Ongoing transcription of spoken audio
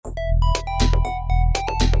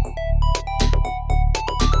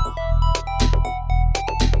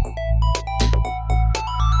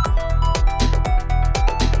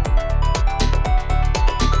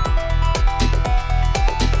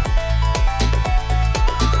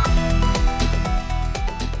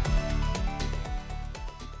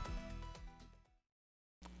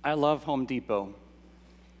I love Home Depot.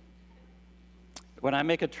 When I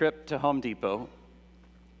make a trip to Home Depot,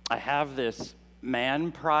 I have this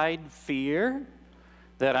man pride fear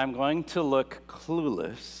that I'm going to look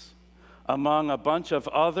clueless among a bunch of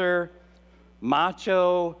other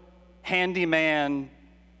macho, handyman,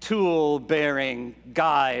 tool-bearing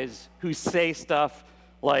guys who say stuff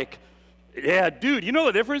like, yeah, dude, you know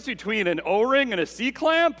the difference between an O-ring and a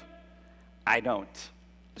C-clamp? I don't.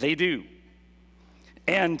 They do.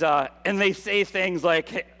 And they say things like,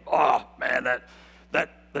 hey, oh, man,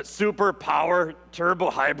 that super power turbo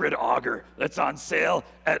hybrid auger that's on sale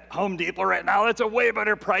at Home Depot right now, that's a way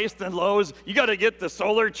better price than Lowe's. You got to get the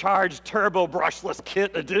solar charged turbo brushless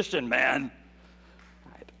kit edition, man.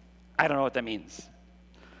 I don't know what that means.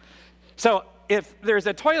 So if there's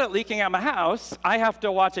a toilet leaking at my house, I have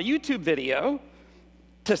to watch a YouTube video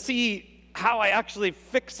to see how I actually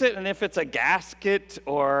fix it and if it's a gasket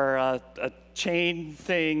or a chain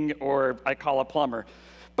thing or I call a plumber.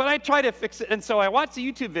 But I try to fix it, and so I watch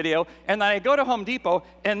the YouTube video, and then I go to Home Depot,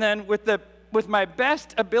 and then with my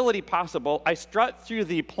best ability possible, I strut through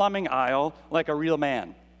the plumbing aisle like a real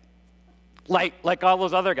man. Like all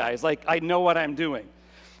those other guys, like I know what I'm doing.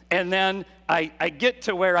 And then I get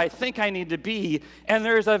to where I think I need to be, and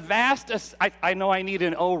there's a vast, I know I need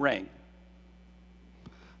an O-ring.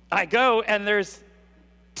 I go, and there's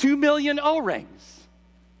 2 million O-rings.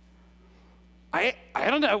 I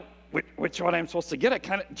don't know which one I'm supposed to get. It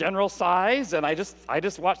kind of general size, and I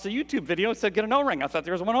just watched the YouTube video and said, get an O-ring. I thought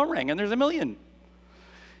there was one O-ring, and there's 1 million.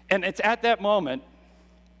 And it's at that moment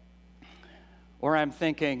where I'm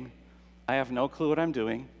thinking, I have no clue what I'm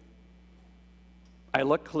doing. I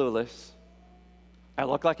look clueless. I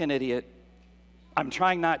look like an idiot. I'm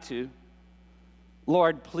trying not to.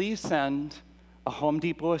 Lord, please send a Home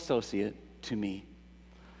Depot associate to me.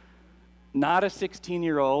 Not a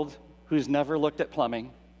 16-year-old who's never looked at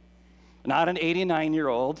plumbing. Not an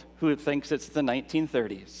 89-year-old who thinks it's the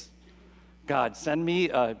 1930s. God, send me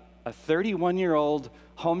a 31-year-old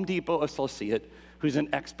Home Depot associate who's an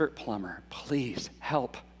expert plumber. Please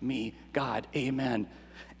help me, God. Amen.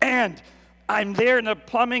 And I'm there in the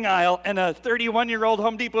plumbing aisle, and a 31-year-old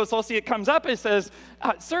Home Depot associate comes up and says,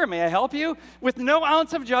 sir, may I help you? With no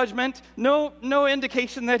ounce of judgment, no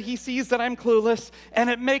indication that he sees that I'm clueless, and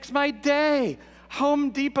it makes my day. Home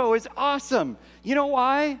Depot is awesome. You know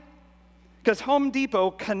why? Because Home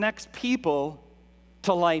Depot connects people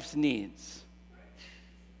to life's needs.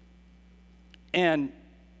 And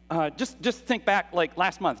just think back, like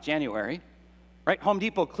last month, January, right? Home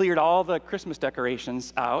Depot cleared all the Christmas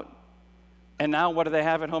decorations out. And now what do they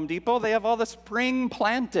have at Home Depot? They have all the spring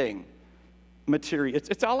planting material.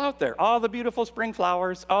 It's all out there. All the beautiful spring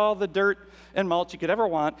flowers, all the dirt and mulch you could ever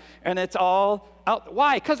want. And it's all out.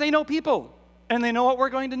 Why? Because they know people. And they know what we're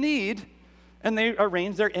going to need. And they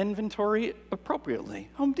arrange their inventory appropriately.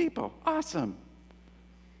 Home Depot, awesome.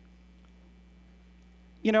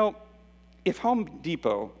 You know, if Home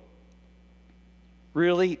Depot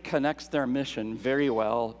really connects their mission very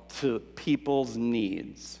well to people's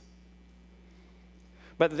needs,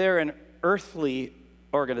 but they're an earthly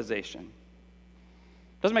organization.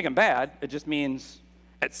 Doesn't make them bad, it just means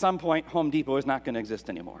at some point Home Depot is not going to exist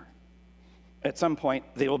anymore. At some point,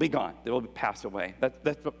 they will be gone. They will pass away.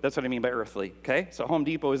 That's what I mean by earthly, okay? So Home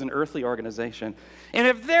Depot is an earthly organization. And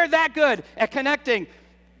if they're that good at connecting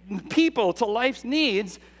people to life's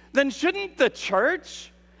needs, then shouldn't the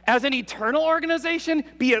church, as an eternal organization,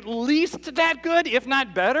 be at least that good, if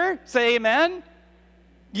not better? Say amen?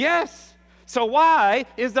 Yes. So why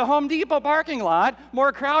is the Home Depot parking lot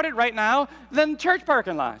more crowded right now than church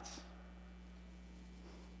parking lots?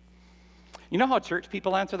 You know how church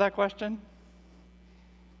people answer that question?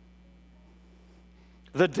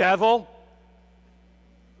 The devil.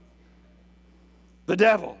 The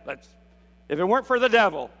devil. If it weren't for the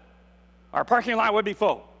devil, our parking lot would be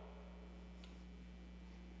full.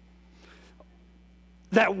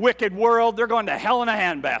 That wicked world, they're going to hell in a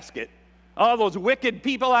handbasket. All those wicked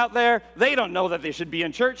people out there, they don't know that they should be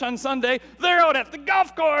in church on Sunday. They're out at the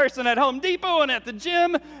golf course and at Home Depot and at the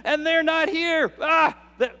gym, and they're not here.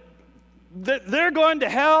 They're going to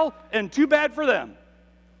hell, and too bad for them.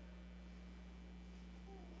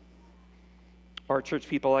 Or church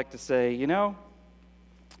people like to say, you know,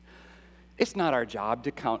 it's not our job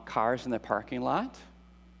to count cars in the parking lot.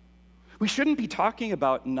 We shouldn't be talking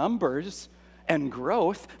about numbers and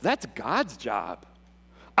growth. That's God's job.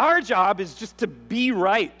 Our job is just to be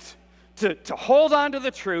right, to hold on to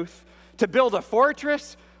the truth, to build a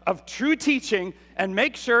fortress of true teaching and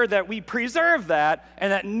make sure that we preserve that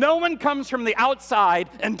and that no one comes from the outside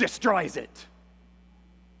and destroys it.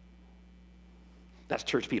 That's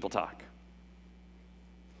church people talk.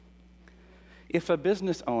 If a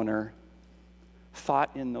business owner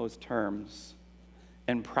thought in those terms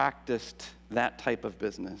and practiced that type of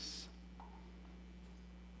business,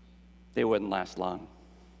 they wouldn't last long.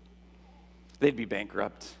 They'd be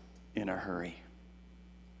bankrupt in a hurry.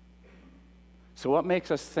 So what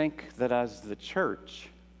makes us think that as the church,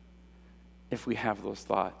 if we have those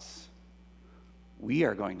thoughts, we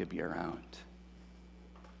are going to be around?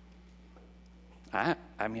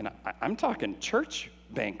 I'm talking church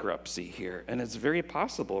bankruptcy here, and it's very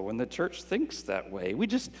possible when the church thinks that way.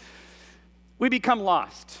 We become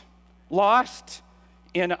lost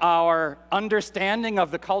in our understanding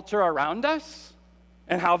of the culture around us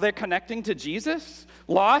and how they're connecting to Jesus,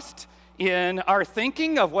 lost in our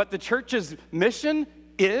thinking of what the church's mission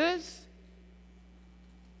is,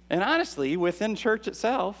 and honestly, within church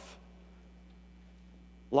itself,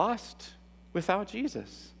 lost without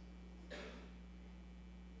Jesus.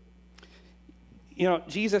 You know,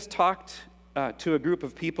 Jesus talked to a group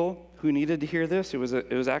of people who needed to hear this. It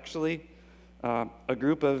was actually a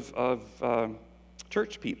group of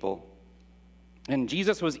church people. And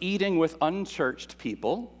Jesus was eating with unchurched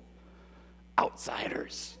people,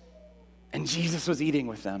 outsiders. And Jesus was eating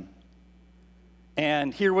with them.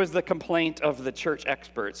 And here was the complaint of the church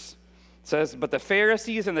experts. It says, but the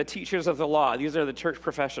Pharisees and the teachers of the law, these are the church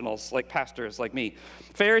professionals, like pastors like me.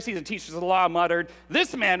 Pharisees and teachers of the law muttered,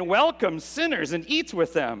 this man welcomes sinners and eats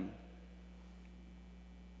with them.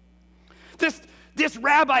 This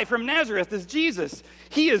rabbi from Nazareth is Jesus.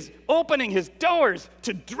 He is opening his doors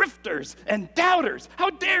to drifters and doubters. How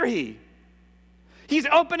dare he? He's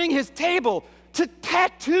opening his table to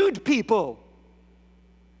tattooed people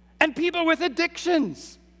and people with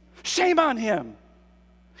addictions. Shame on him.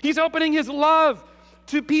 He's opening his love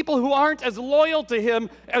to people who aren't as loyal to him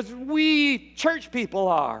as we church people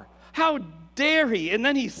are. How dare he? And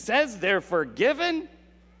then he says they're forgiven?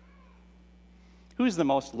 Who's the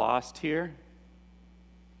most lost here?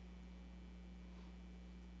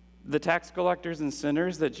 The tax collectors and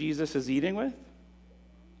sinners that Jesus is eating with?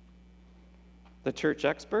 The church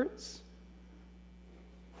experts?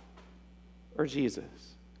 Or Jesus?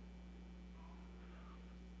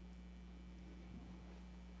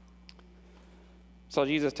 So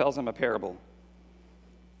Jesus tells them a parable.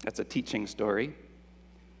 That's a teaching story.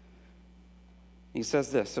 He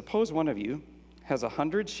says this, suppose one of you has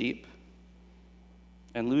 100 sheep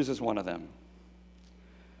and loses one of them.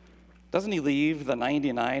 Doesn't he leave the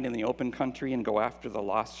 99 in the open country and go after the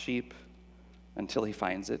lost sheep until he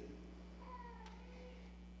finds it?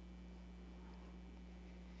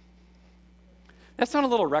 That sound a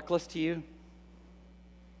little reckless to you?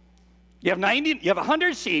 You have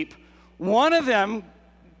 100 sheep. One of them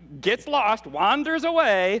gets lost, wanders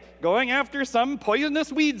away, going after some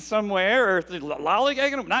poisonous weed somewhere, or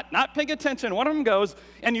lollygagging, not paying attention. One of them goes,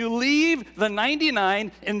 and you leave the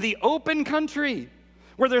 99 in the open country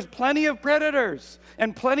where there's plenty of predators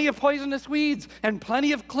and plenty of poisonous weeds and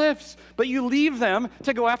plenty of cliffs, but you leave them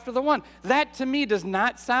to go after the one. That, to me, does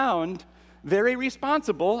not sound very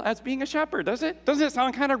responsible as being a shepherd, does it? Doesn't it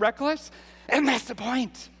sound kind of reckless? And that's the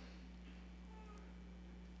point.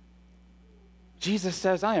 Jesus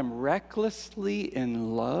says, I am recklessly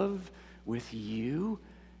in love with you,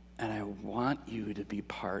 and I want you to be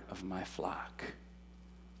part of my flock.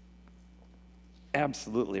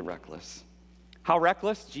 Absolutely reckless. How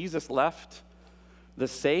reckless? Jesus left the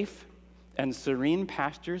safe and serene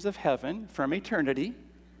pastures of heaven from eternity,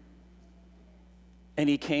 and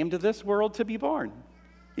he came to this world to be born.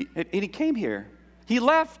 He came here. He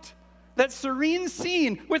left that serene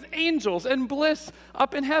scene with angels and bliss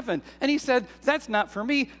up in heaven. And he said, that's not for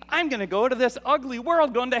me. I'm going to go to this ugly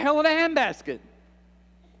world going to hell in a handbasket.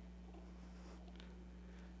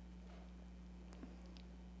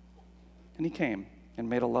 And he came and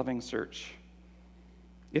made a loving search.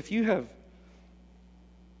 If you have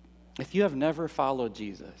never followed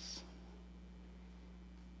Jesus,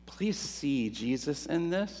 please see Jesus in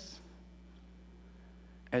this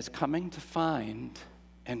as coming to find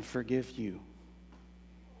and forgive you.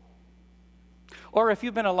 Or if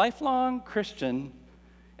you've been a lifelong Christian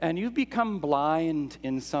and you've become blind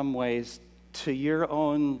in some ways to your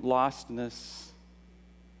own lostness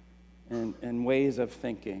and ways of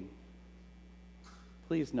thinking,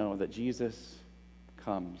 please know that Jesus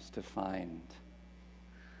comes to find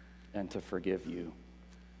and to forgive you.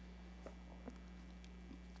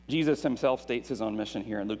 Jesus himself states his own mission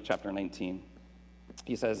here in Luke chapter 19.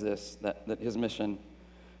 He says this, that his mission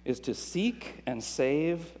is to seek and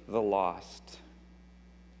save the lost.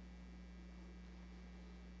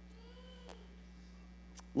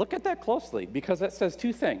 Look at that closely, because that says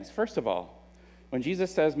two things. First of all, when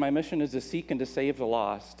Jesus says, my mission is to seek and to save the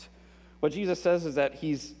lost,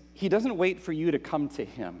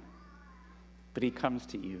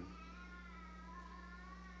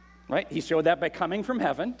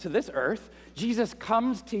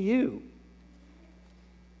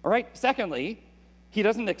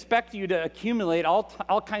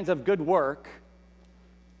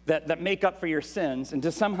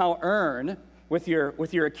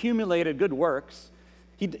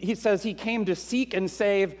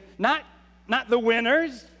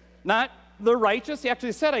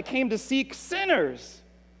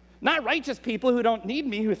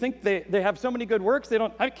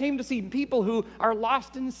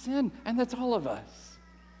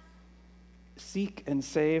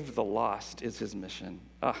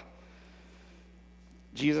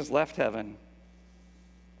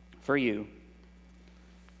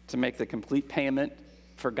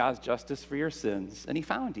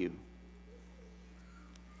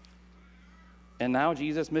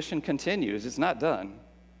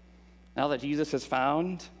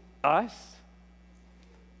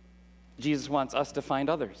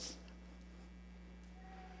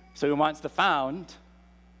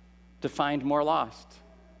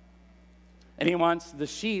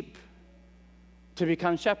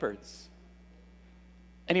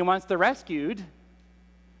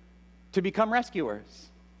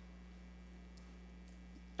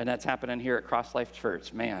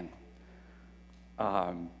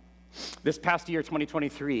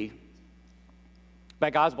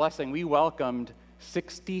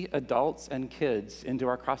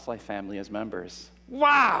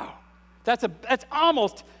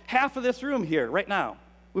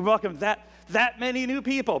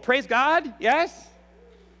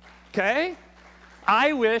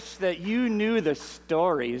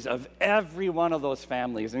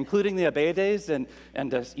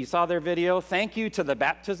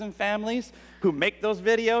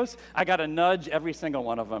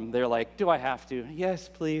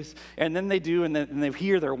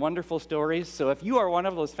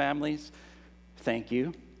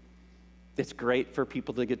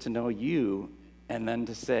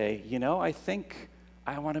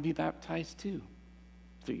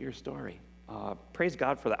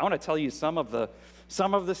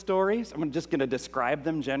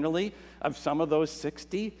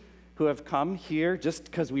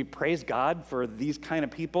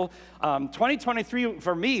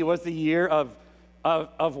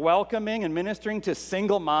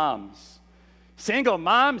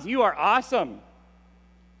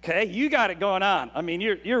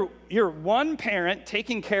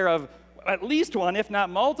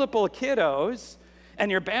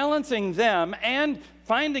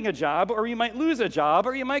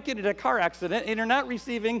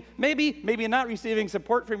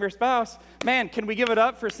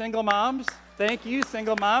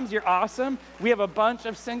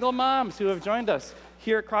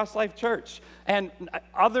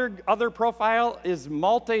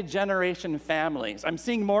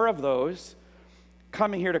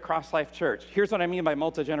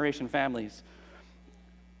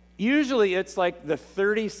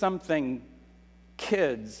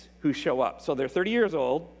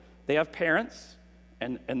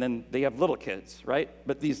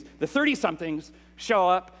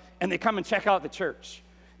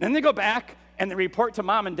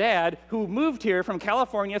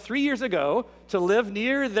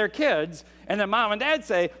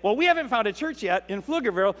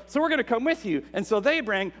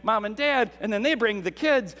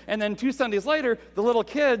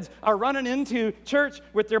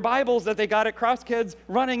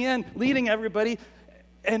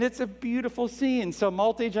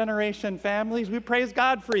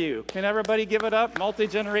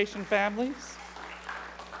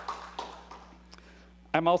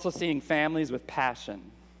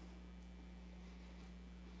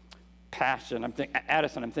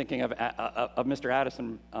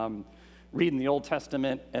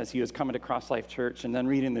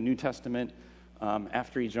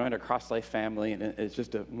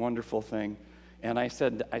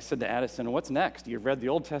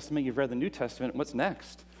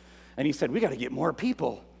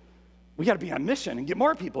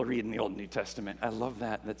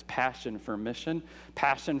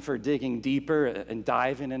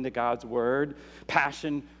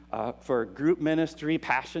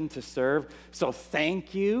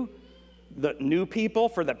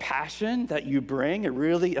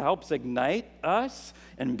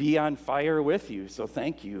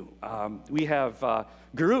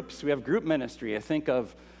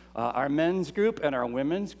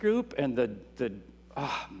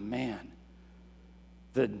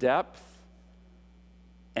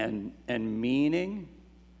 and meaning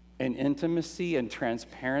and intimacy and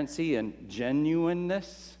transparency and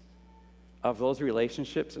genuineness of those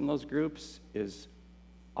relationships in those groups is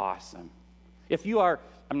awesome. If you are,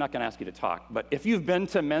 I'm not going to ask you to talk, but if you've been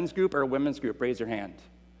to men's group or women's group, raise your hand.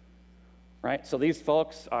 Right? So these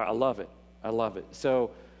folks, I love it. I love it.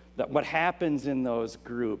 So what happens in those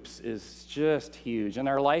groups is just huge. And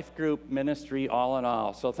our life group ministry, all in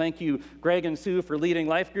all. So thank you, Greg and Sue, for leading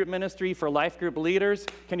life group ministry, for life group leaders.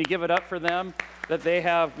 Can you give it up for them? That they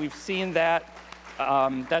have, we've seen that.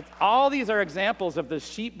 That all these are examples of the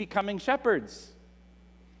sheep becoming shepherds,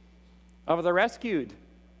 of the rescued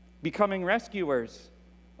becoming rescuers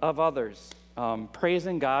of others.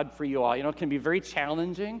 Praising God for you all. You know, it can be very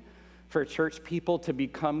challenging for church people to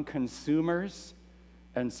become consumers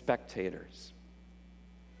and spectators.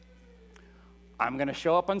 I'm going to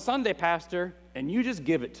show up on Sunday, Pastor, and you just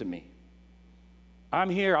give it to me. I'm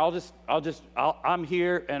here. I'm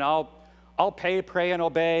here, and I'll pay, pray, and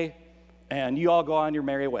obey, and you all go on your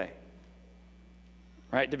merry way.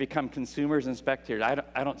 Right? To become consumers and spectators.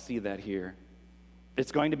 I don't see that here.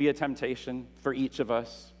 It's going to be a temptation for each of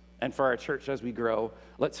us and for our church as we grow.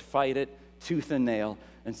 Let's fight it tooth and nail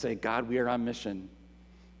and say, God, we are on mission.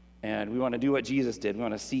 And we want to do what Jesus did. We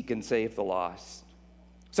want to seek and save the lost.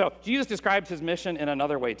 So Jesus describes his mission in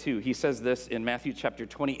another way too. He says this in Matthew chapter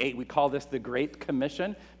 28. We call this the Great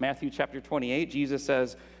Commission. Matthew chapter 28, Jesus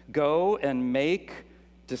says, go and make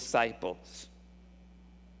disciples.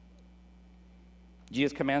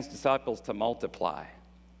 Jesus commands disciples to multiply.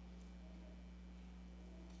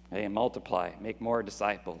 Hey, multiply, make more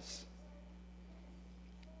disciples.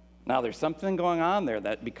 Now, there's something going on there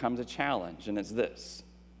that becomes a challenge, and it's this.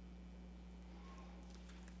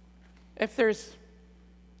 If there's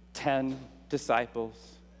 10 disciples,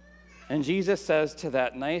 and Jesus says to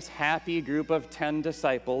that nice, happy group of 10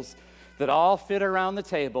 disciples that all fit around the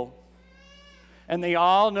table, and they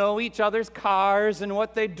all know each other's cars and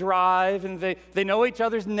what they drive, and they know each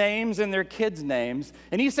other's names and their kids' names,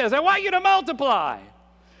 and he says, I want you to multiply.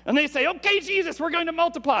 And they say, okay, Jesus, we're going to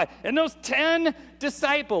multiply. And those 10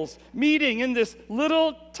 disciples meeting in this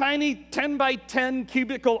little tiny 10 by 10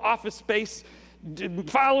 cubicle office space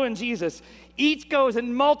following Jesus, each goes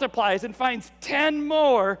and multiplies and finds 10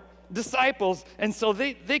 more disciples. And so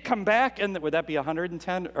they come back, and would that be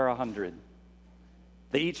 110 or 100?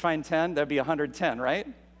 They each find 10, that'd be 110, right?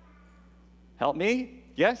 Help me?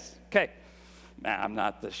 Yes? Okay. I'm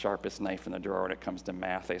not the sharpest knife in the drawer when it comes to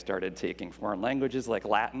math. I started taking foreign languages like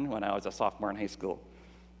Latin when I was a sophomore in high school.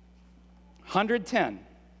 110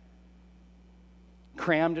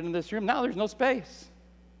 crammed into this room. Now there's no space.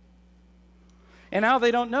 And now they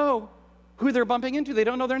don't know who they're bumping into. They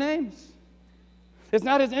don't know their names. It's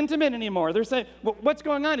not as intimate anymore. They're saying, well, what's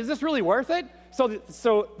going on? Is this really worth it?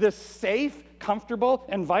 So this safe, comfortable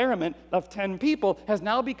environment of 10 people has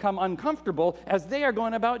now become uncomfortable as they are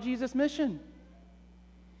going about Jesus' mission.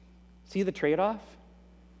 See the trade-off?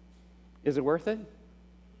 Is it worth it?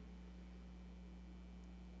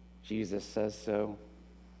 Jesus says so.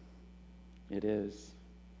 It is.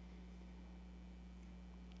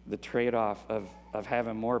 The trade-off of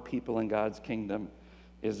having more people in God's kingdom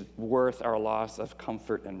is worth our loss of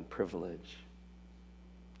comfort and privilege.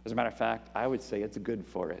 As a matter of fact, I would say it's good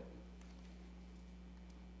for it.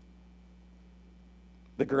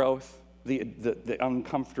 The growth, the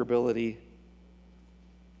uncomfortability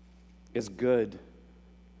is good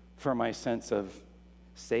for my sense of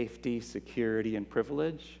safety, security, and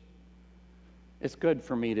privilege. It's good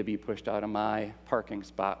for me to be pushed out of my parking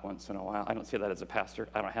spot once in a while. I don't say that as a pastor.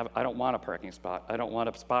 I don't want a parking spot. I don't want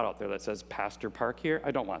a spot out there that says, Pastor, park here.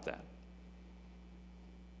 I don't want that.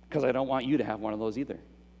 Because I don't want you to have one of those either.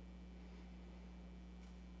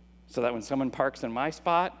 So that when someone parks in my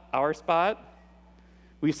spot, our spot,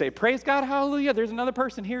 we say, praise God, hallelujah, there's another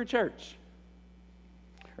person here at church.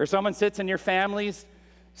 Or someone sits in your family's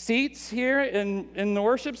seats here in the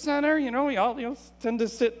worship center. You know, we all tend to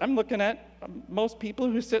sit. I'm looking at most people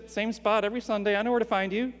who sit same spot every Sunday. I know where to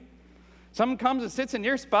find you. Someone comes and sits in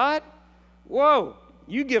your spot. Whoa,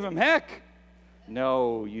 you give them heck.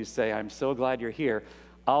 No, you say, I'm so glad you're here.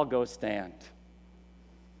 I'll go stand.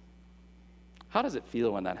 How does it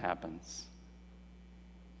feel when that happens?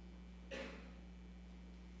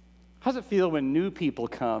 How does it feel when new people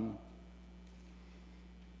come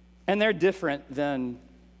and they're different than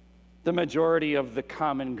the majority of the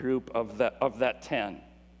common group of that 10?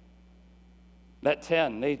 That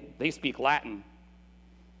 10, they speak Latin,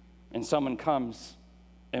 and someone comes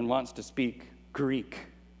and wants to speak Greek.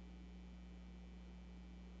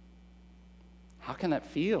 How can that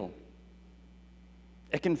feel?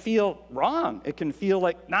 It can feel wrong. It can feel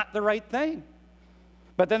like not the right thing.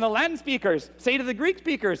 But then the Latin speakers say to the Greek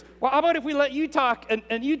speakers, well, how about if we let you talk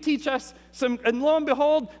and you teach us some, and lo and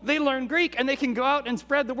behold, they learn Greek and they can go out and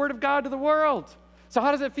spread the word of God to the world. So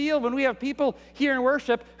how does it feel when we have people here in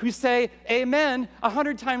worship who say amen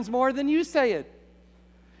 100 times more than you say it?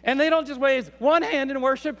 And they don't just raise one hand in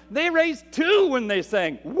worship, they raise two when they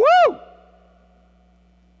sing. Woo!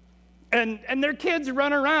 And their kids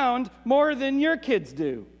run around more than your kids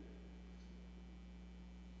do.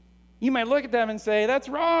 You might look at them and say, that's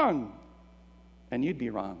wrong. And you'd be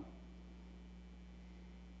wrong.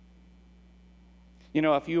 You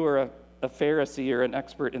know, if you were a Pharisee or an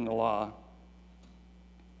expert in the law,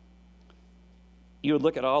 you would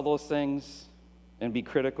look at all those things and be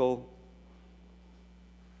critical,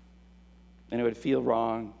 and it would feel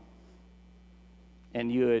wrong,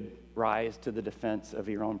 and you would rise to the defense of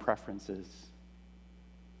your own preferences,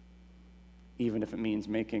 even if it means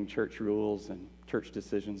making church rules and church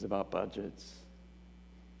decisions about budgets.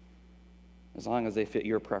 As long as they fit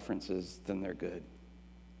your preferences, then they're good.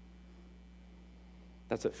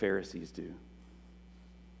 That's what Pharisees do.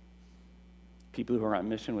 People who are on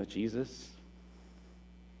mission with Jesus,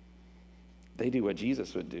 they do what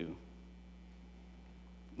Jesus would do.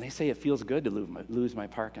 They say it feels good to lose my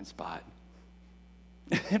parking spot.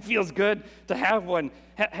 It feels good to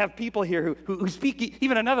have people here who speak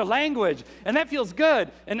even another language, and that feels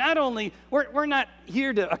good. And not only, we're not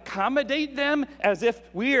here to accommodate them as if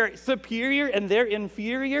we are superior and they're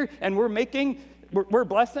inferior, and we're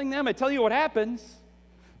blessing them. I tell you what happens.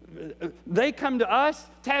 They come to us,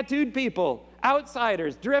 tattooed people,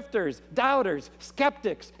 outsiders, drifters, doubters,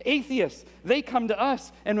 skeptics, atheists. They come to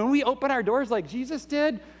us, and when we open our doors like Jesus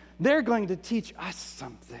did, they're going to teach us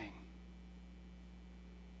something.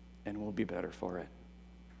 And we'll be better for it.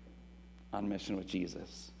 On mission with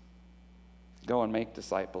Jesus. Go and make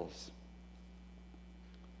disciples.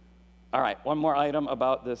 All right, one more item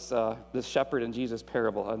about this shepherd in Jesus'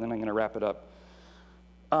 parable, and then I'm going to wrap it up.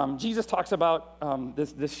 Jesus talks about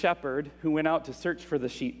this shepherd who went out to search for the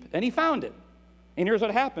sheep, and he found it. And here's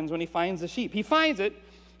what happens when he finds the sheep. He finds it,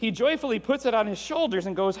 he joyfully puts it on his shoulders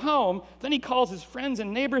and goes home. Then he calls his friends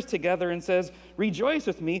and neighbors together and says, "Rejoice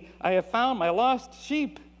with me, I have found my lost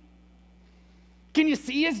sheep." Can you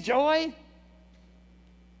see his joy?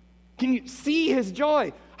 Can you see his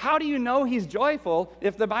joy? How do you know he's joyful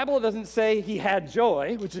if the Bible doesn't say he had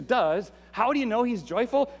joy, which it does? How do you know he's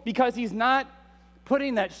joyful? Because he's not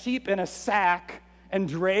putting that sheep in a sack and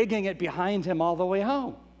dragging it behind him all the way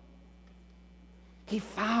home. He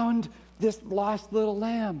found this lost little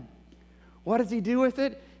lamb. What does he do with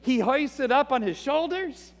it? He hoists it up on his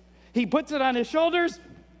shoulders. He puts it on his shoulders,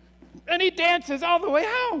 and he dances all the way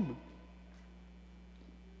home.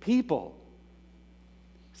 People,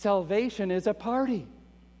 salvation is a party,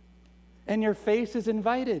 and your face is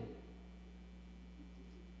invited,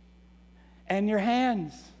 and your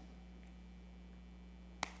hands,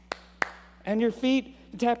 and your feet.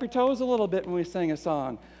 Tap your toes a little bit when we sing a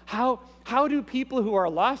song. How do people who are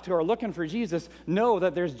lost, who are looking for Jesus, know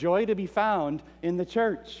that there's joy to be found in the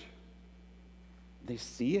church? They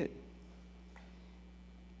see it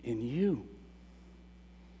in you.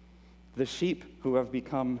 The sheep who have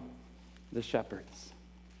become the shepherds.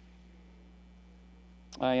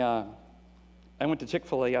 I went to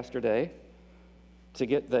Chick-fil-A yesterday to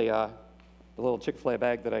get the little Chick-fil-A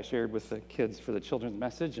bag that I shared with the kids for the children's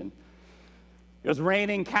message, and it was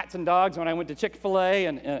raining cats and dogs when I went to Chick-fil-A,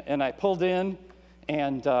 and I pulled in,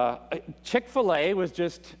 and Chick-fil-A was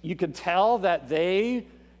just, you could tell that they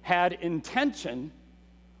had intention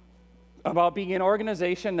about being an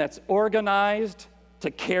organization that's organized to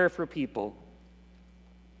care for people.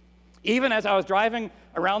 Even as I was driving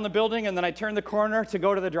around the building and then I turned the corner to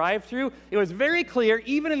go to the drive-thru, it was very clear,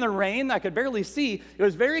 even in the rain, I could barely see, it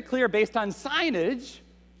was very clear based on signage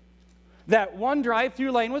that one drive-thru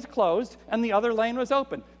lane was closed and the other lane was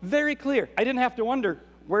open. Very clear. I didn't have to wonder,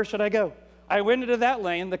 where should I go? I went into that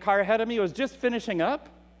lane, the car ahead of me was just finishing up.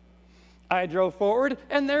 I drove forward,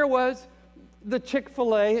 and there was the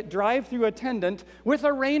Chick-fil-A drive-thru attendant with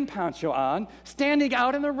a rain poncho on, standing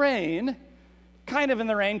out in the rain, kind of in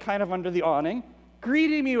the rain, kind of under the awning,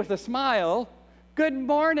 greeting me with a smile. "Good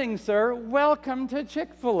morning, sir. Welcome to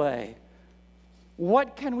Chick-fil-A.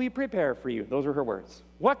 What can we prepare for you?" Those were her words.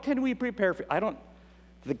 What can we prepare for you?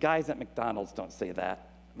 The guys at McDonald's don't say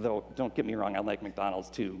that, though don't get me wrong, I like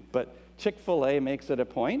McDonald's too. But Chick-fil-A makes it a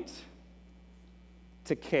point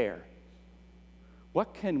to care.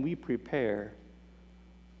 What can we prepare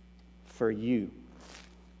for you?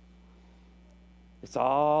 It's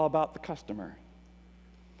all about the customer.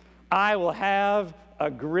 "I will have a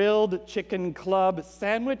grilled chicken club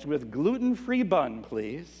sandwich with gluten-free bun,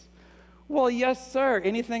 please." Well, yes, sir.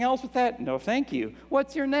 Anything else with that? No, thank you.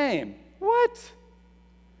 What's your name? What?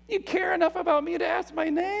 You care enough about me to ask my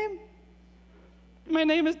name? My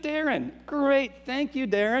name is Darren. Great. Thank you,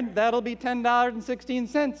 Darren. That'll be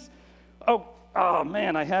 $10.16. Oh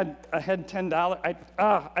man, I had $10.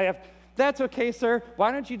 I have. That's okay, sir.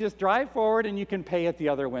 Why don't you just drive forward and you can pay at the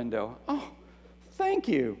other window? Oh, thank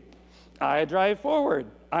you. I drive forward.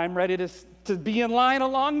 I'm ready to be in line a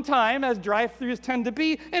long time, as drive-thrus tend to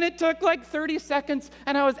be, and it took like 30 seconds,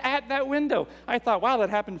 and I was at that window. I thought, wow, that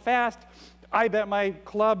happened fast. I bet my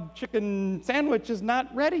club chicken sandwich is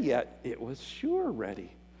not ready yet. It was sure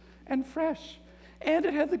ready and fresh, and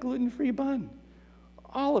it had the gluten-free bun.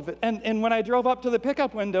 All of it. And when I drove up to the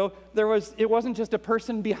pickup window, it wasn't just a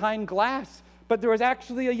person behind glass, but there was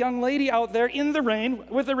actually a young lady out there in the rain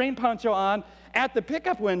with a rain poncho on at the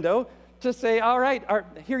pickup window to say, all right,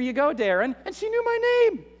 here you go, Darren. And she knew my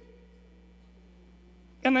name.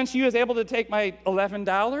 And then she was able to take my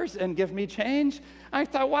 $11 and give me change. I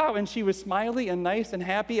thought, wow. And she was smiley and nice and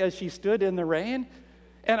happy as she stood in the rain.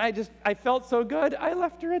 And I felt so good, I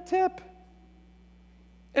left her a tip.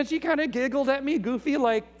 And she kind of giggled at me, goofy,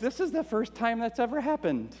 like, this is the first time that's ever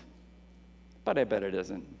happened. But I bet it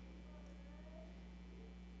isn't.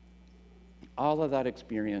 All of that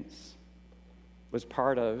experience was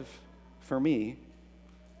part of, for me,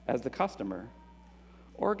 as the customer,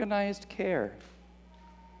 organized care.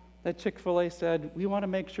 That Chick-fil-A said, we want to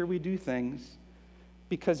make sure we do things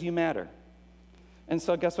because you matter. And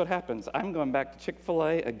so guess what happens? I'm going back to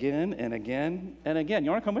Chick-fil-A again and again and again.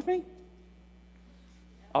 You want to come with me?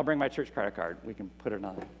 I'll bring my church credit card. We can put it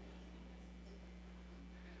on.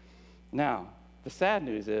 Now, the sad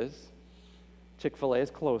news is Chick-fil-A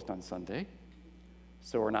is closed on Sunday,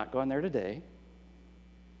 so we're not going there today.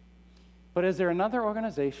 But is there another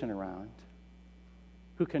organization around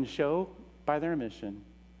who can show by their mission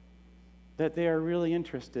that they are really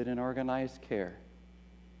interested in organized care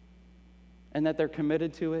and that they're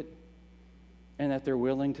committed to it and that they're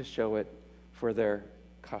willing to show it for their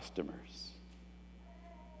customers?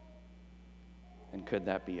 And could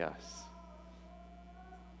that be us?